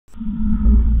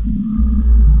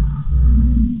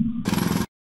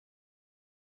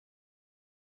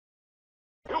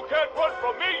You can't run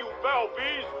from me, you foul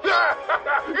beast!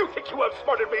 You think you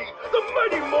outsmarted me? The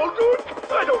mighty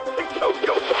Moldorc? I don't think so,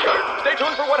 Yoked Girth! Stay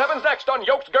tuned for what happens next on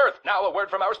Yoked Girth. Now a word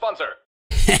from our sponsor.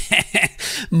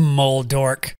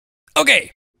 Moldorc.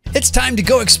 Okay, it's time to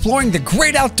go exploring the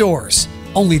great outdoors.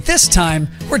 Only this time,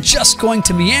 we're just going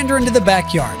to meander into the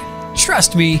backyard.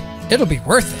 Trust me, it'll be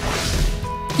worth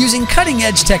it. Using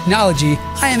cutting-edge technology,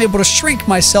 I am able to shrink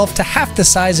myself to half the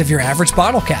size of your average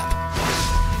bottle cap.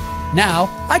 Now,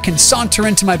 I can saunter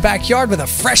into my backyard with a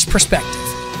fresh perspective,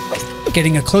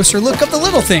 getting a closer look of the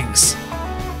little things.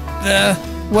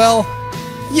 Well,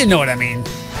 you know what I mean.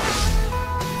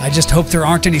 I just hope there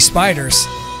aren't any spiders.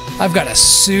 I've got a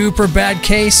super bad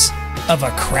case of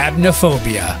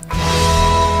Acrabnophobia.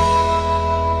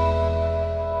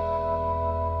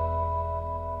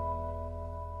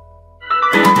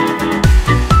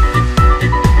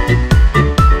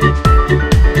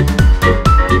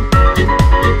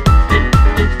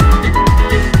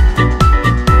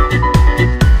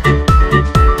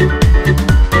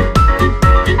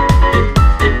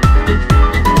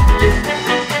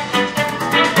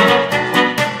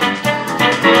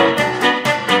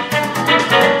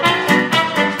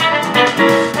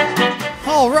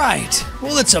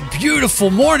 Well, it's a beautiful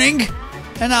morning,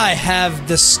 and I have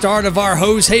the start of our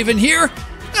hose haven here.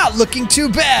 Not looking too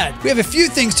bad. We have a few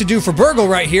things to do for Burgle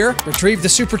right here. Retrieve the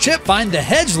super chip, find the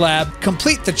hedge lab,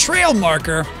 complete the trail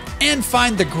marker, and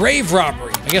find the grave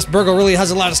robbery. I guess Burgle really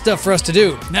has a lot of stuff for us to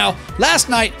do. Now, last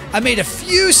night, I made a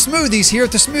few smoothies here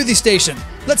at the smoothie station.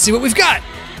 Let's see what we've got.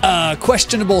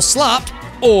 Questionable slop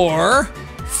or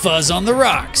fuzz on the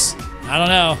rocks. I don't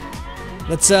know.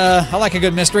 I like a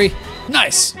good mystery.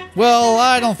 Nice. Well,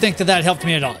 I don't think that helped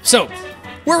me at all. So,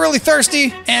 we're really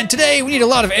thirsty, and today we need a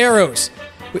lot of arrows.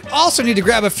 We also need to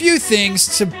grab a few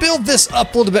things to build this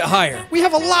up a little bit higher. We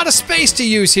have a lot of space to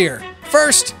use here.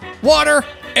 First, water,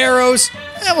 arrows,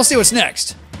 and we'll see what's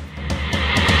next.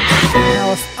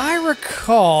 Now, if I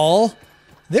recall,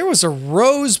 there was a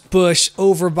rose bush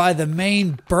over by the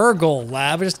main Burgle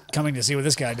lab. I'm just coming to see what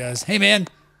this guy does. Hey, man,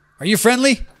 are you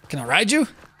friendly? Can I ride you?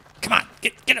 Come on,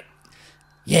 get up.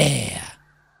 Yeah.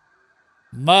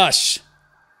 Mush.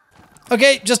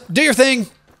 Okay, just do your thing.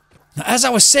 Now, as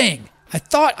I was saying, I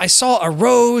thought I saw a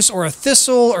rose or a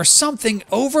thistle or something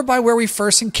over by where we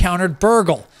first encountered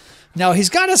Burgle. Now, he's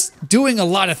got us doing a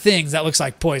lot of things. That looks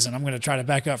like poison. I'm going to try to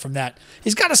back up from that.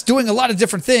 He's got us doing a lot of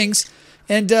different things,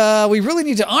 and we really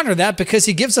need to honor that because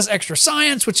he gives us extra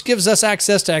science, which gives us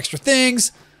access to extra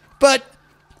things. But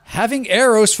having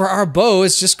arrows for our bow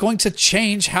is just going to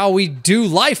change how we do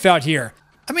life out here.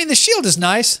 I mean, the shield is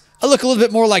nice. I look a little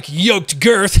bit more like Yoked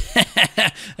Girth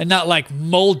and not like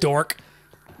Moldorc.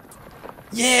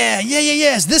 Yeah.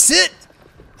 Is this it?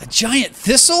 A giant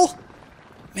thistle?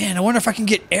 Man, I wonder if I can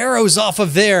get arrows off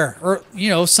of there, or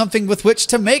something with which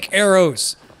to make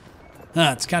arrows.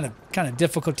 It's kind of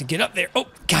difficult to get up there. Oh,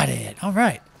 got it. All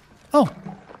right. Oh,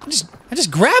 I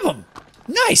just grab them.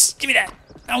 Nice. Give me that.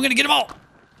 I'm gonna get them all.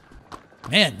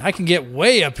 Man, I can get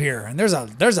way up here, and there's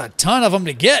a ton of them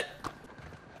to get.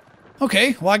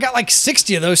 Okay, well, I got like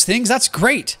 60 of those things. That's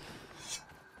great.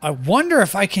 I wonder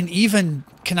if I can even...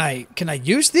 Can I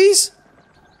use these?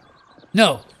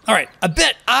 No. All right, I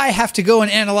bet I have to go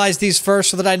and analyze these first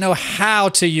so that I know how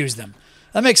to use them.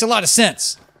 That makes a lot of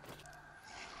sense.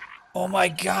 Oh my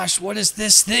gosh, what is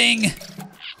this thing?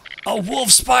 A wolf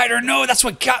spider. No, that's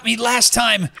what got me last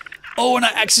time. Oh, and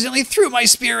I accidentally threw my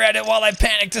spear at it while I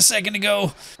panicked a second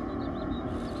ago.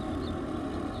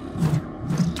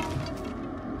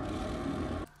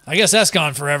 I guess that's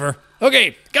gone forever.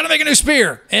 Okay, gotta make a new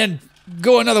spear and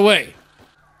go another way.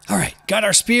 All right, got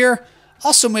our spear.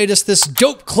 Also made us this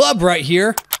dope club right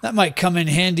here. That might come in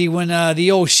handy when the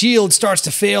old shield starts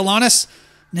to fail on us.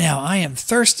 Now, I am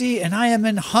thirsty and I am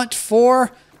in hunt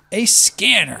for a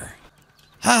scanner.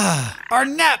 Our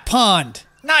gnat pond.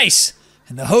 Nice.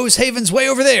 And the hose haven's way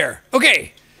over there.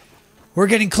 Okay, we're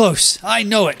getting close. I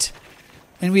know it.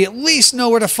 And we at least know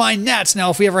where to find gnats now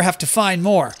if we ever have to find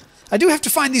more. I do have to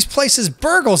find these places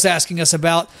Burgle's asking us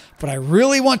about, but I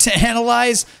really want to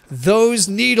analyze those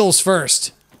needles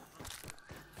first.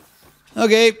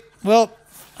 Okay, well,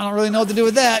 I don't really know what to do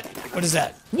with that. What is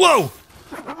that? Whoa!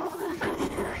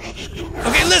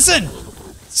 Okay, listen!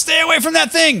 Stay away from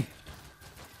that thing!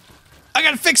 I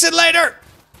gotta fix it later!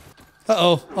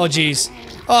 Uh-oh. Oh, jeez.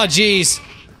 Oh, jeez.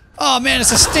 Oh, man,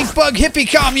 it's a stink bug hippie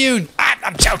commune!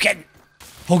 I'm joking!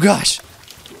 Oh, gosh.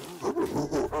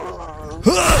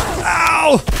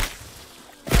 Ow!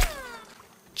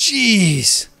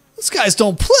 Jeez. Those guys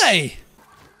don't play.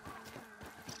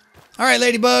 All right,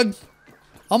 ladybug.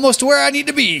 Almost to where I need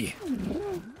to be.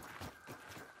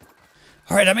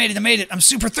 All right, I made it. I'm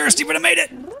super thirsty, but I made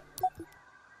it.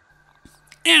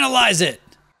 Analyze it.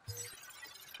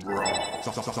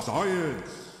 Science.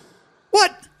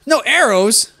 What? No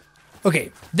arrows?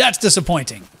 Okay, that's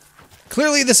disappointing.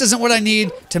 Clearly, this isn't what I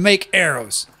need to make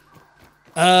arrows.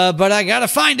 But I gotta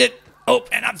find it. Oh,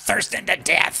 and I'm thirsting to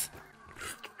death.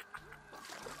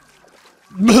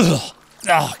 Ugh.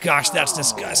 Oh, gosh, that's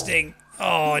disgusting.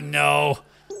 Oh, no.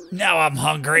 Now I'm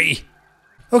hungry.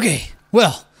 Okay,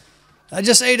 well, I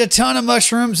just ate a ton of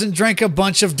mushrooms and drank a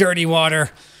bunch of dirty water.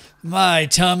 My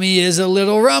tummy is a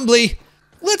little rumbly.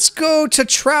 Let's go to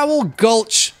Trowel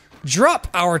Gulch, drop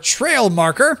our trail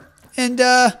marker, and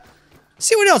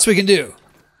see what else we can do.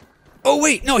 Oh,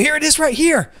 wait, no, here it is right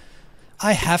here.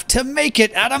 I have to make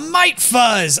it out of mite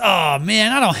fuzz. Oh,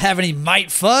 man, I don't have any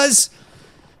mite fuzz.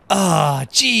 Ah,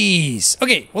 jeez.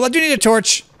 Okay, well, I do need a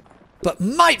torch, but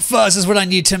mite fuzz is what I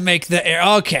need to make the air.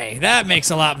 Okay, that makes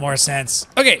a lot more sense.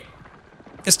 Okay,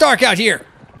 it's dark out here.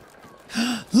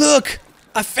 Look,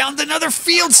 I found another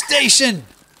field station.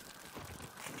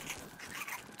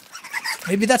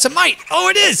 Maybe that's a mite. Oh,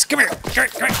 it is. Come here.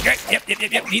 Yep.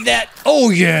 Need that.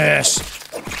 Oh, yes.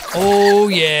 Oh,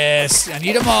 yes. I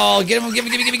need them all. Get them. Give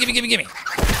me.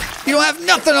 You don't have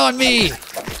nothing on me.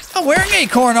 I'm wearing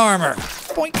acorn armor.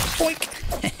 Boink, boink.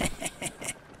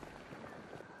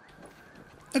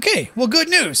 Okay, well, good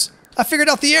news. I figured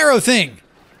out the arrow thing.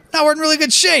 Now we're in really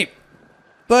good shape.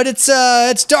 But it's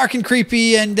dark and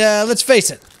creepy, and let's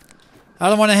face it. I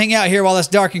don't want to hang out here while it's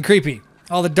dark and creepy.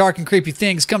 All the dark and creepy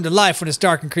things come to life when it's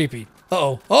dark and creepy.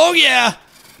 Uh-oh. Oh, yeah.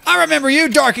 I remember you,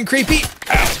 dark and creepy.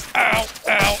 Ow.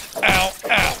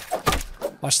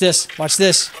 Watch this.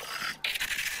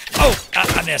 Oh,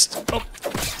 I missed. Oh,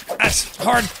 that's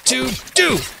hard to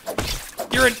do.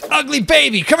 You're an ugly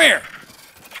baby. Come here.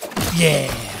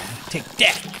 Yeah, take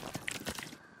that.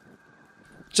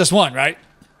 Just one, right?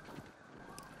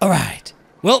 All right.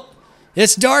 Well,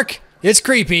 it's dark. It's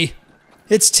creepy.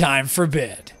 It's time for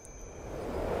bed.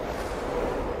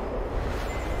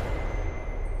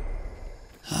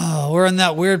 Oh, we're in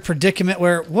that weird predicament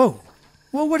where... Whoa,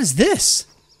 what is this?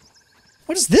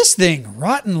 What is this thing?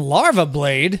 Rotten larva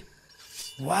blade?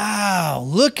 Wow,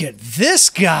 look at this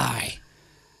guy.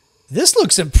 This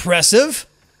looks impressive.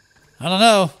 I don't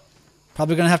know.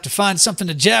 Probably gonna have to find something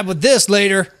to jab with this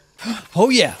later. Oh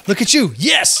yeah, look at you.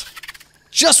 Yes!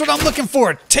 Just what I'm looking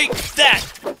for. Take that!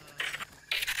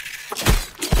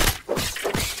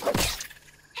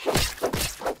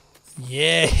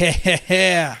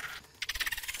 Yeah!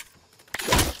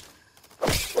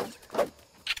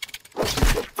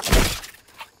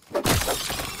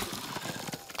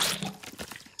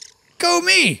 Go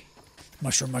me!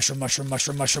 Mushroom. Oh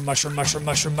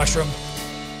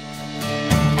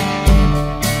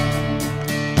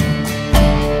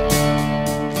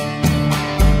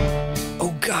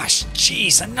gosh,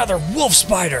 jeez, another wolf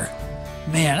spider.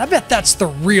 Man, I bet that's the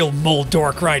real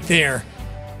Moldorc right there.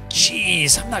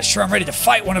 Jeez, I'm not sure I'm ready to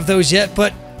fight one of those yet,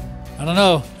 but I don't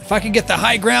know. If I can get the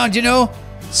high ground, you know,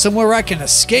 somewhere where I can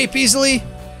escape easily,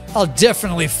 I'll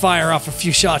definitely fire off a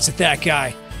few shots at that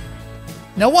guy.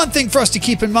 Now, one thing for us to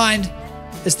keep in mind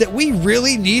is that we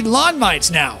really need lawn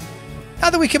mites now. Now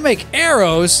that we can make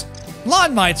arrows,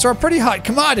 lawn mites are a pretty hot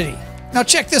commodity. Now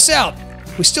check this out.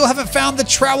 We still haven't found the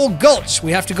Trowel Gulch.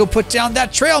 We have to go put down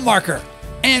that trail marker.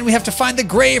 And we have to find the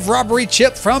grave robbery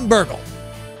chip from Burgle.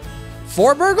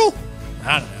 For Burgle?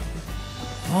 I don't know.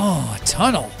 Oh, a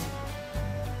tunnel.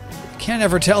 Can't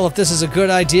ever tell if this is a good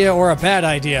idea or a bad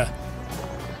idea.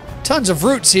 Tons of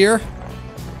roots here.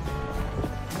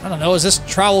 I don't know, is this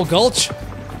Trowel Gulch?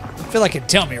 I feel like it'd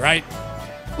tell me, right?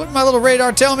 Wouldn't my little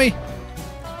radar tell me?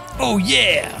 Oh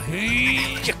yeah!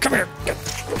 Come here!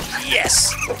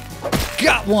 Yes!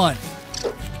 Got one!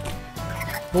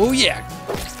 Oh yeah!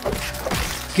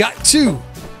 Got two!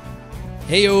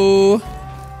 Heyo!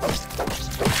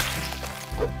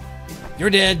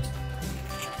 You're dead.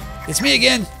 It's me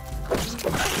again.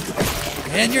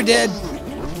 And you're dead.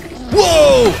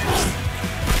 Whoa!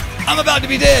 I'm about to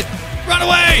be dead! Run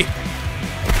away!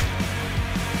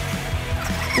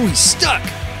 Ooh, he's stuck.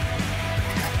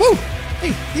 Woo!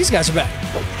 Hey, these guys are back.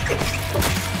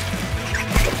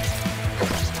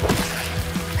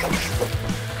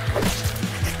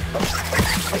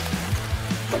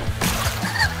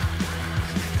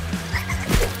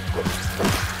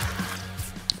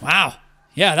 Wow.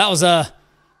 Yeah, that was an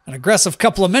aggressive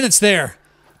couple of minutes there.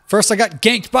 First, I got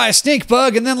ganked by a stink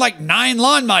bug, and then like 9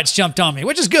 lawn mites jumped on me,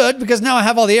 which is good because now I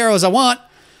have all the arrows I want.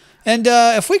 And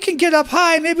if we can get up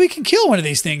high, maybe we can kill one of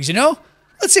these things, you know?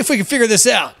 Let's see if we can figure this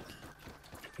out.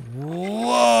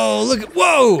 Whoa, look at,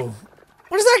 whoa!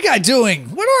 What is that guy doing?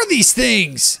 What are these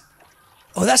things?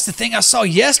 Oh, that's the thing I saw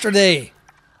yesterday.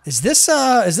 Is this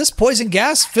poison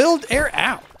gas filled air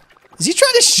out? Is he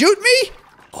trying to shoot me?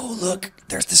 Oh, look,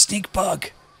 there's the stink bug.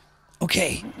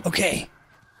 Okay.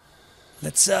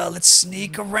 Let's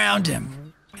sneak around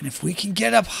him. And if we can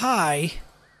get up high.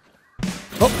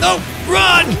 Oh, no,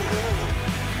 run!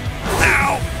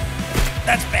 Ow!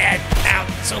 That's bad. Ow,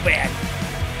 so bad.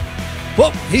 Whoa,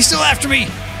 he's still after me.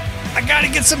 I gotta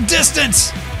get some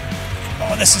distance.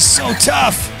 Oh, this is so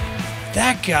tough.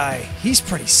 That guy, he's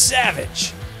pretty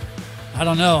savage. I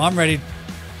don't know, I'm ready.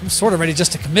 I'm sort of ready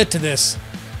just to commit to this.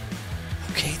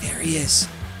 Okay, there he is.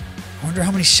 I wonder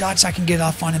how many shots I can get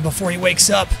off on him before he wakes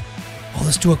up. Oh,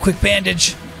 let's do a quick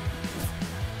bandage.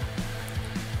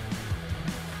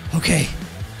 Okay.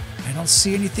 I don't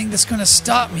see anything that's gonna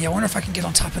stop me. I wonder if I can get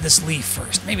on top of this leaf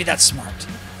first. Maybe that's smart.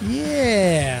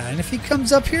 Yeah, and if he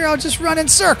comes up here, I'll just run in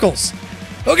circles.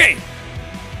 Okay,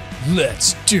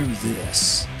 let's do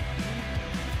this.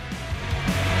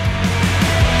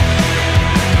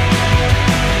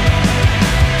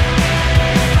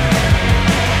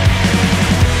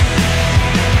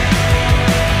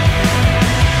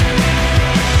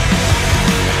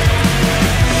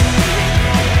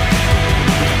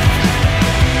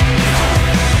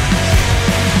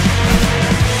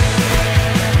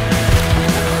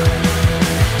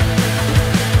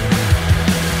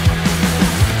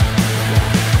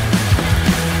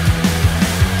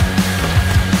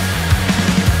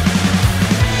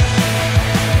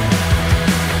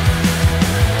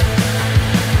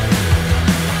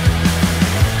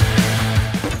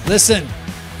 Listen,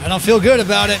 I don't feel good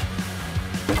about it,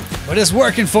 but it's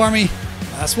working for me.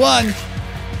 Last one.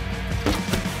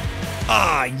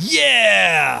 Ah,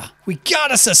 yeah! We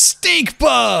got us a stink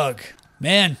bug!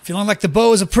 Man, feeling like the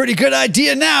bow is a pretty good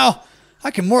idea now.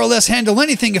 I can more or less handle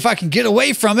anything if I can get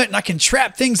away from it, and I can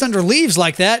trap things under leaves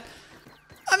like that.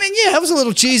 I mean, yeah, that was a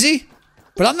little cheesy,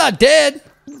 but I'm not dead.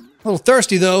 A little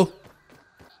thirsty, though.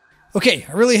 Okay,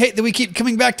 I really hate that we keep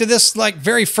coming back to this, like,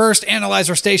 very first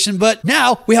analyzer station, but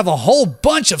now we have a whole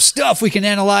bunch of stuff we can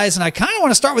analyze, and I kind of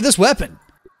want to start with this weapon.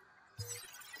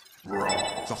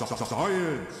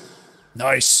 Science.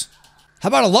 Nice. How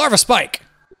about a larva spike?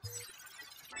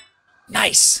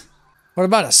 Nice. What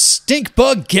about a stink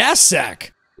bug gas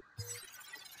sack?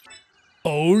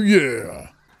 Oh, yeah.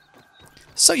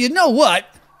 So you know what?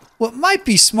 What might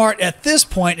be smart at this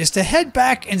point is to head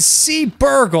back and see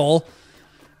Burgle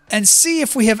and see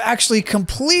if we have actually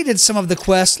completed some of the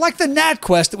quests, like the gnat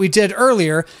quest that we did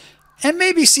earlier, and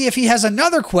maybe see if he has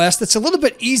another quest that's a little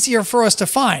bit easier for us to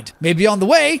find. Maybe on the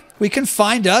way, we can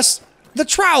find us the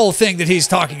trowel thing that he's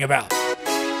talking about.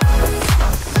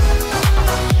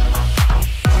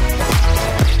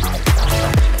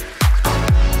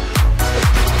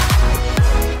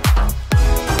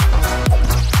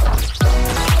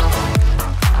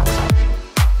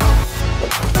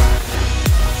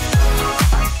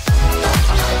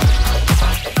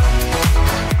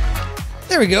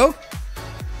 There we go.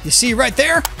 You see right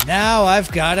there? Now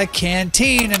I've got a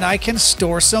canteen and I can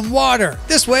store some water.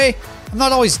 This way, I'm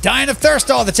not always dying of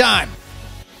thirst all the time.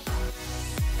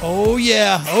 Oh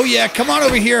yeah, come on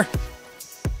over here.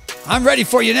 I'm ready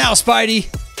for you now, Spidey.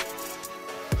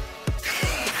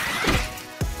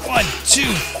 1, 2,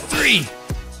 3.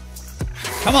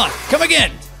 Come on, come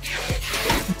again.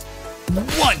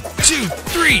 1, 2,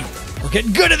 3. We're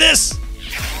getting good at this.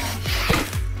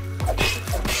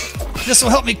 This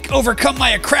will help me overcome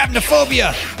my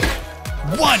Acrabnophobia.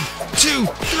 1, 2,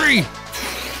 3.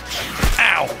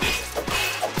 Ow.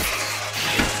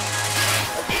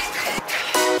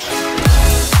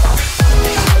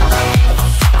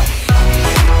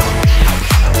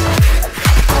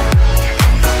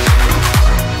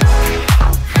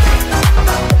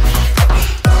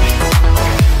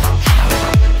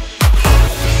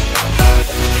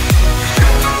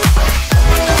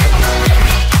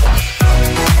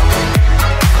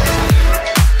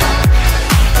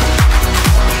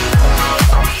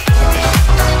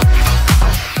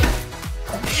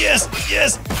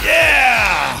 Yes,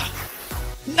 yeah!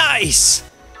 Nice!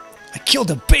 I killed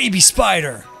a baby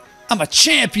spider. I'm a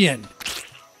champion.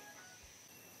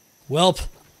 Welp,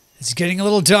 it's getting a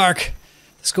little dark.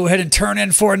 Let's go ahead and turn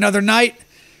in for another night.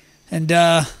 And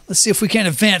let's see if we can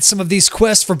advance some of these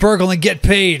quests for Burgle and get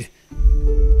paid.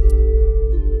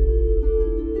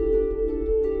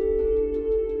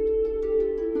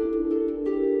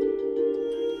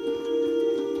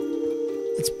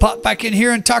 Let's pop back in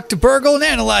here and talk to Burgle and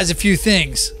analyze a few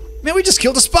things. Man, we just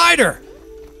killed a spider.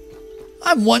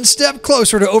 I'm one step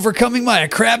closer to overcoming my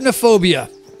Acrabnophobia.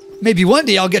 Maybe one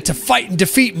day I'll get to fight and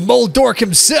defeat Moldorc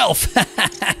himself.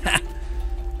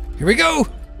 Here we go.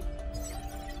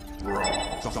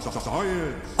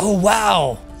 Science. Oh,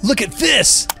 wow. Look at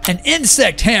this. An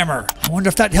insect hammer. I wonder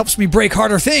if that helps me break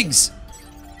harder things.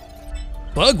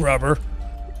 Bug rubber.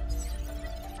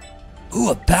 Ooh,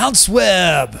 a bounce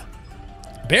web.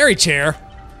 Berry chair.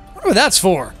 I wonder what that's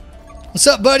for. What's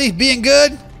up, buddy? Being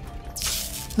good?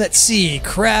 Let's see.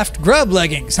 Craft grub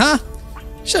leggings, huh?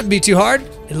 Shouldn't be too hard.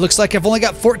 It looks like I've only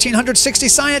got 1,460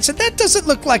 science, and that doesn't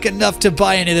look like enough to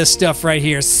buy any of this stuff right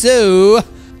here. So,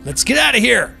 let's get out of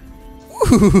here.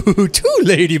 Ooh, 2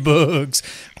 ladybugs.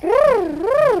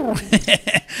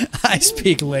 I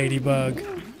speak ladybug.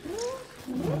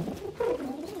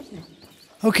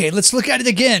 Okay, let's look at it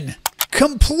again.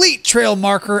 Complete trail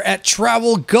marker at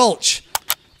Trowel Gulch.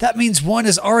 That means one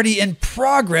is already in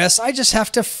progress. I just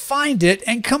have to find it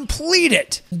and complete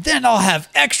it. Then I'll have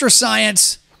extra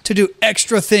science to do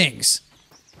extra things.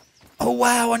 Oh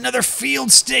wow, another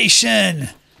field station.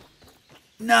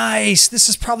 Nice, this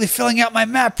is probably filling out my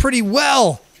map pretty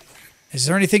well. Is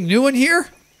there anything new in here?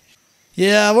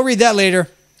 Yeah, we'll read that later.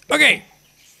 Okay,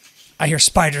 I hear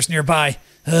spiders nearby.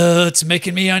 It's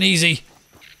making me uneasy.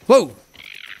 Whoa,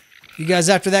 you guys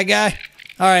after that guy?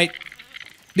 All right,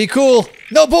 be cool,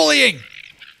 no bullying.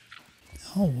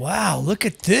 Oh wow, look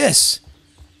at this.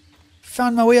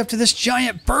 Found my way up to this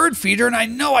giant bird feeder, and I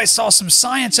know I saw some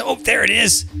science. Oh, there it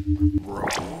is.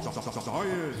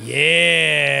 Science.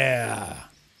 Yeah.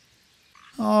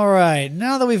 All right,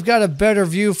 now that we've got a better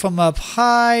view from up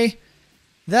high,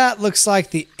 that looks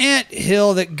like the ant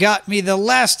hill that got me the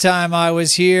last time I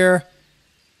was here.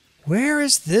 Where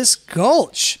is this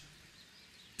gulch?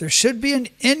 There should be an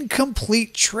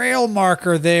incomplete trail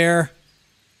marker there,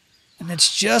 and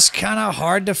it's just kind of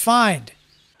hard to find.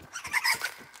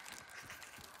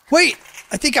 Wait,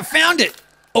 I think I found it.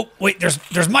 Oh, wait,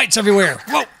 there's mites everywhere.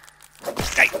 Whoa.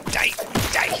 Die.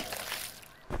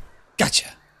 Gotcha.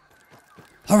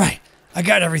 All right, I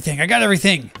got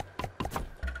everything.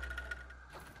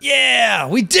 Yeah,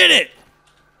 we did it.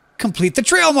 Complete the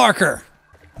trail marker.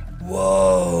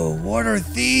 Whoa, what are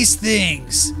these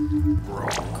things?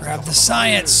 Grab the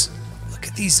science. Look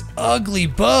at these ugly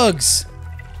bugs.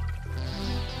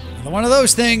 Another one of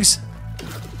those things.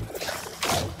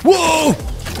 Whoa!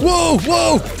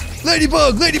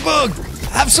 Ladybug!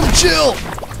 Have some chill!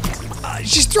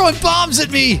 She's throwing bombs at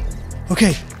me!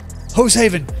 Okay, Hose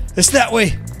Haven, it's that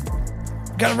way.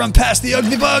 Gotta run past the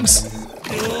ugly bugs.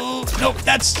 Oh, nope,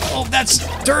 that's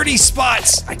dirty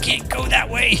spots. I can't go that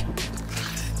way.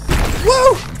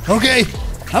 Woo! Okay,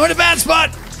 I'm in a bad spot.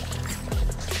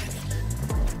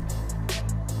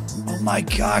 Oh my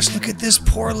gosh, look at this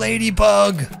poor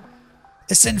ladybug.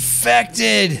 It's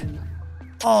infected.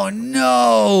 Oh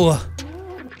no!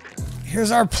 Here's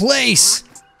our place.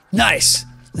 Nice.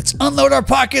 Let's unload our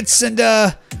pockets and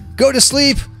go to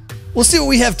sleep. We'll see what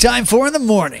we have time for in the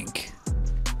morning.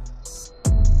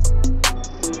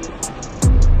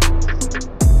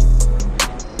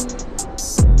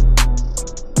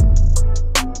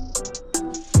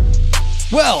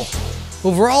 Well,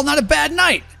 overall not a bad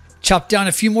night. Chopped down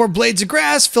a few more blades of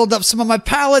grass, filled up some of my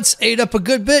pallets, ate up a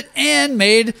good bit, and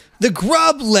made the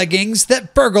grub leggings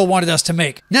that Burgle wanted us to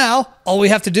make. Now, all we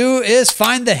have to do is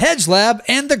find the hedge lab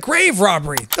and the grave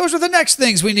robbery. Those are the next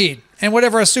things we need, and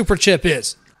whatever a super chip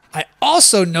is. I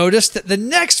also noticed that the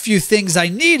next few things I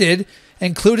needed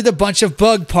included a bunch of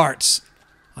bug parts.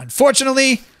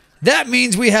 Unfortunately, that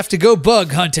means we have to go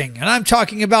bug hunting, and I'm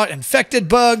talking about infected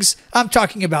bugs, I'm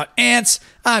talking about ants,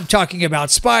 I'm talking about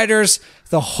spiders,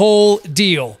 the whole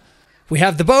deal. We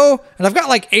have the bow, and I've got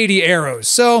like 80 arrows,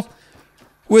 so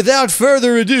without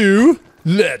further ado,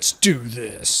 let's do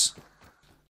this.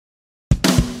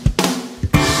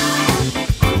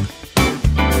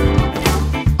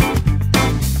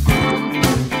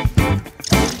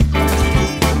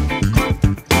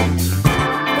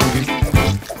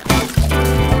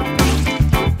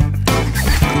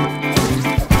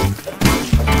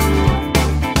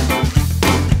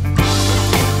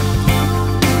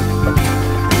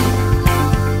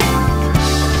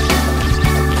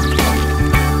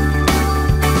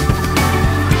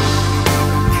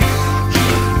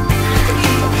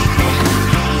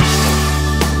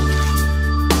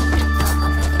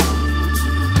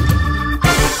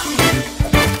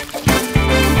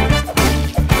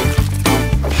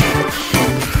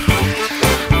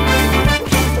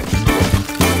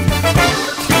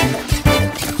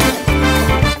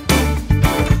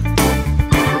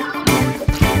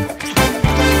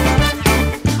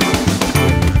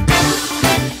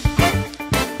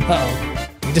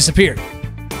 Disappeared.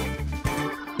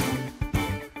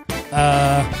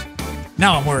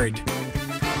 Now I'm worried.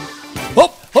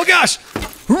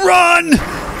 Run!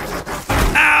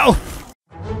 Ow!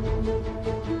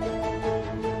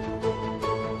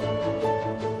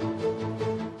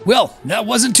 Well, that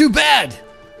wasn't too bad.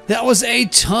 That was a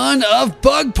ton of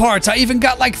bug parts. I even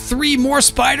got like 3 more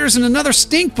spiders and another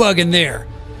stink bug in there.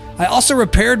 I also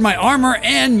repaired my armor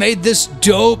and made this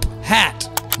dope hat.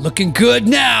 Looking good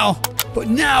now. But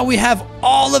now we have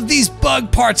all of these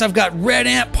bug parts. I've got red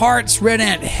ant parts, red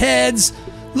ant heads.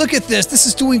 Look at this. This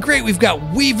is doing great. We've got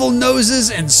weevil noses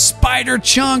and spider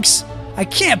chunks. I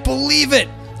can't believe it.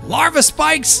 Larva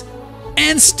spikes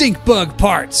and stink bug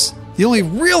parts. The only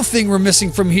real thing we're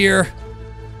missing from here,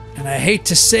 and I hate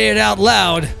to say it out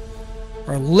loud,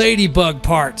 are ladybug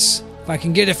parts. If I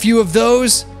can get a few of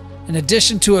those, in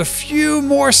addition to a few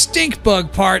more stink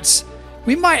bug parts,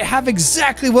 we might have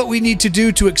exactly what we need to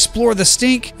do to explore the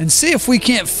stink and see if we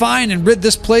can't find and rid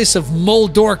this place of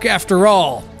Moldorc after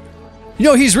all. You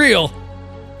know he's real.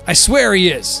 I swear he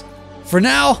is. For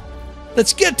now,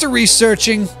 let's get to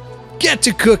researching, get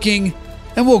to cooking,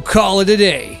 and we'll call it a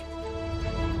day.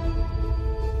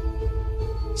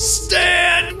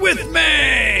 Stand with me!